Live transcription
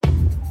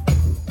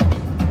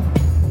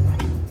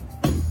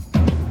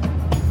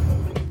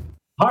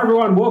Hi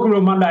everyone, welcome to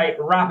a Monday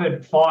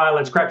Rapid Fire.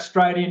 Let's crack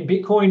straight in.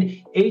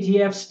 Bitcoin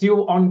ETF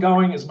still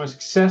ongoing. It's the most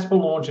successful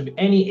launch of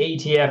any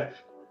ETF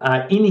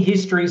in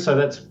history. So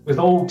that's with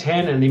all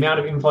 10 and the amount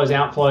of inflows,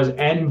 outflows,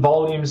 and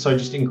volumes. So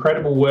just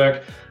incredible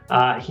work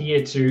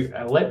here to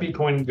let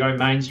Bitcoin go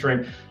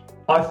mainstream.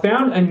 I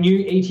found a new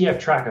ETF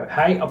tracker.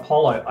 Hey,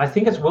 Apollo. I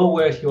think it's well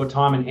worth your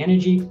time and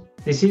energy.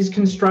 This is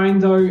constrained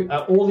though.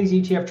 All these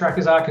ETF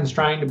trackers are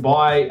constrained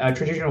by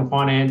traditional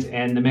finance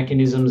and the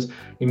mechanisms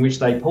in which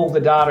they pull the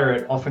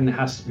data.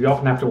 We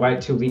often have to wait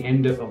till the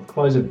end of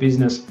close of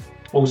business.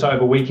 Also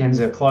over weekends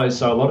they're closed.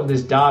 So a lot of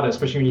this data,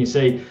 especially when you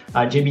see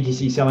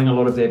GBTC selling a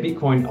lot of their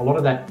Bitcoin, a lot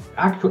of that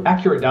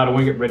accurate data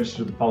won't get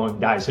registered the following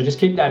day. So just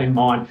keep that in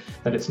mind,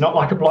 that it's not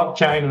like a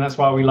blockchain, and that's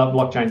why we love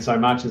blockchain so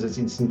much, as it's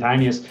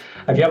instantaneous.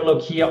 If you have a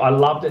look here, I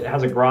love that it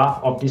has a graph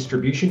of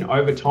distribution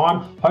over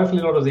time.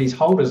 Hopefully a lot of these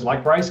holders,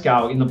 like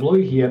Grayscale in the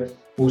blue here,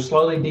 will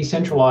slowly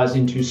decentralize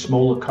into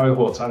smaller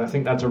cohorts. And I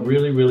think that's a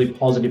really, really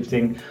positive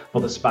thing for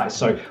the space.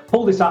 So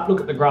pull this up,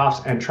 look at the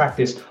graphs, and track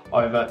this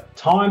over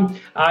time.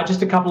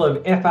 Just a couple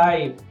of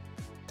FA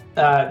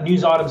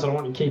news items that I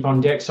want to keep on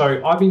deck.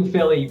 So I've been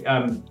fairly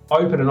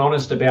open and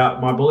honest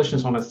about my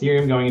bullishness on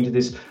Ethereum going into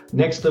this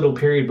next little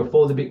period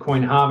before the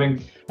Bitcoin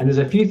halving. And there's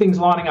a few things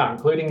lining up,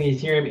 including the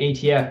Ethereum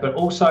ETF, but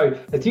also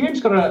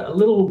Ethereum's got a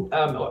little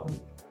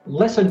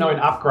lesser known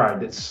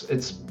upgrade.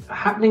 It's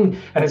happening,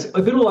 and it's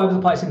a bit all over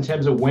the place in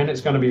terms of when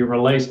it's going to be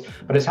released,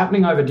 but it's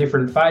happening over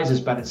different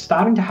phases, but it's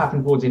starting to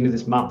happen towards the end of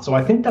this month. So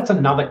I think that's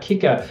another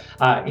kicker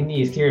in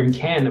the Ethereum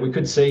can, that we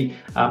could see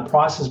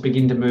prices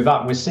begin to move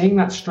up. And we're seeing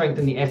that strength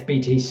in the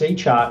FBTC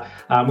chart,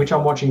 which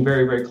I'm watching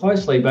very, very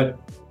closely. But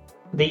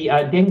the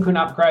Denkun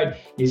upgrade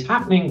is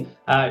happening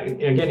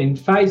again in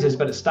phases,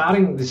 but it's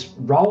starting this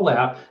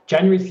rollout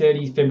January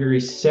 30th, February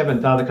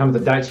 7th are the kind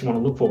of the dates you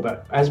want to look for.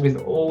 But as with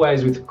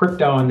always with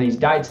crypto and these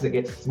dates that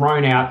get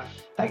thrown out,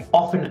 they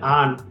often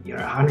aren't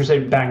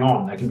 100% bang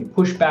on. They can be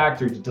pushed back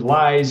through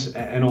delays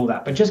and all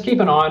that. But just keep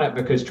an eye on it,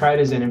 because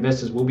traders and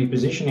investors will be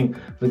positioning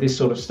for this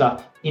sort of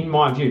stuff, in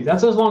my view.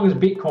 That's as long as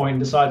Bitcoin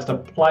decides to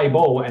play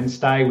ball and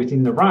stay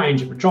within the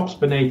range. If it drops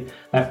beneath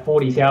that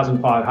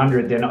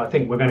 40,500, then I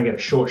think we're going to get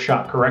a short,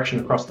 sharp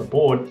correction across the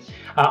board.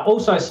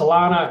 Also,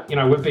 Solana,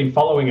 we've been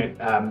following it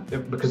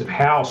because of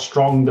how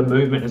strong the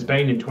movement has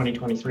been in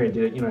 2023. It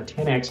did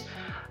 10x.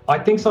 I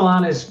think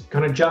Solana is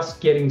kind of just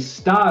getting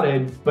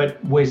started,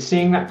 but we're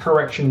seeing that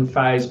correction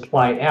phase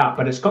play out.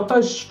 But it's got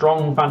those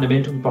strong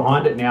fundamentals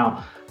behind it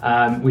now,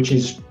 which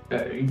is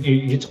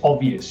it's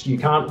obvious. You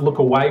can't look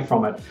away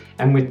from it.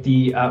 And with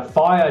the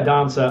Fire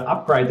Dancer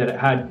upgrade that it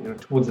had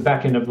towards the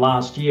back end of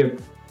last year,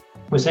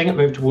 we're seeing it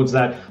move towards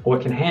that, or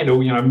it can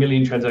handle, a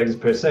million transactions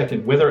per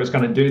second. Whether it's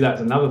going to do that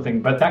is another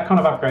thing, but that kind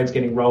of upgrade is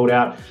getting rolled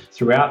out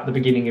throughout the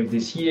beginning of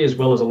this year, as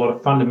well as a lot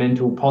of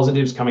fundamental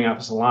positives coming out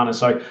for Solana.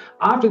 So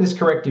after this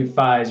corrective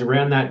phase,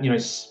 around that,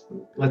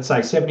 let's say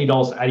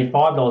 $70 to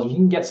 $85, if you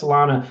can get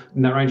Solana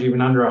in that range, even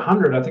under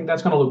 100, I think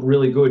that's going to look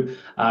really good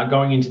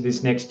going into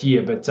this next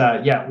year. But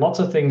yeah, lots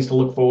of things to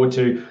look forward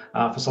to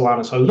for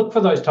Solana. So look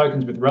for those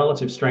tokens with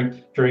relative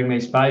strength during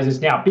these phases.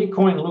 Now,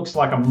 Bitcoin looks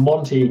like a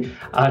Monty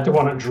to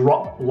want to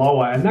drop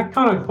lower, and that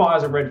kind of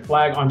fires a red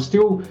flag.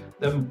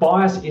 The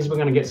bias is we're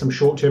going to get some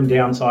short-term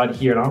downside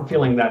here, and I'm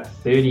feeling that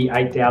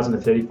 38,000 to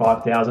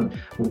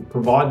 35,000 will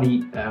provide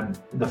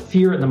the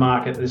fear in the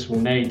market this will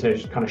need to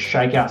kind of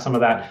shake out some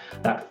of that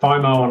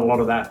FOMO and a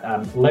lot of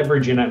that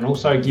leverage in it, and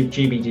also give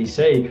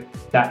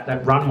GBTC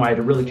that runway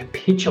to really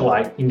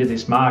capitulate into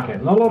this market.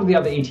 And a lot of the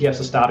other ETFs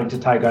are starting to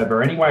take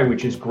over anyway,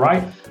 which is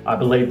great. I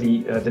believe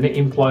the net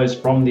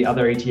inflows from the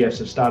other ETFs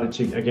have started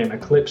to again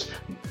eclipse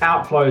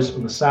outflows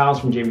from the sales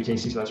from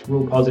GBTC, so that's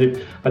real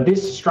positive. But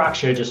this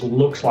structure just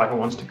looks like it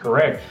wants to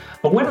correct.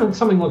 But when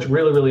something looks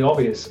really, really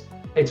obvious,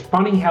 it's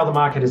funny how the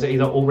market has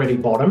either already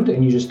bottomed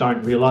and you just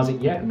don't realize it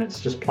yet, and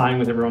it's just playing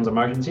with everyone's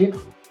emotions here,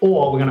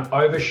 or we're going to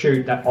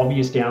overshoot that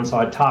obvious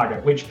downside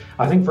target, which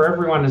I think for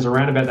everyone is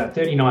around about that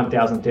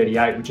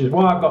 39,038, which is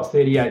why I've got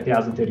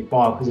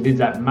 38,035, because it is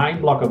that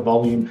main block of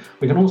volume.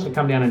 We can also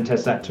come down and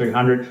test that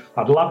 200.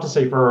 I'd love to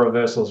see for a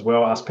reversal as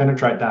well, us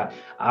penetrate that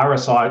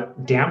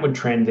RSI downward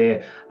trend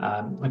there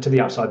to the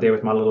upside there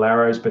with my little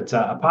arrows. But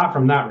apart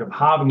from that, we've got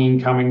halving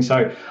incoming.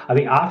 So I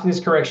think after this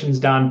correction's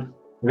done,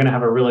 we're going to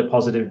have a really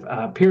positive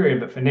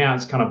period. But for now,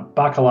 it's kind of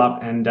buckle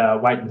up and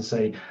wait and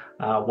see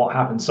what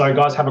happens. So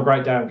guys, have a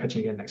great day. I'll catch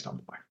you again next time. Bye.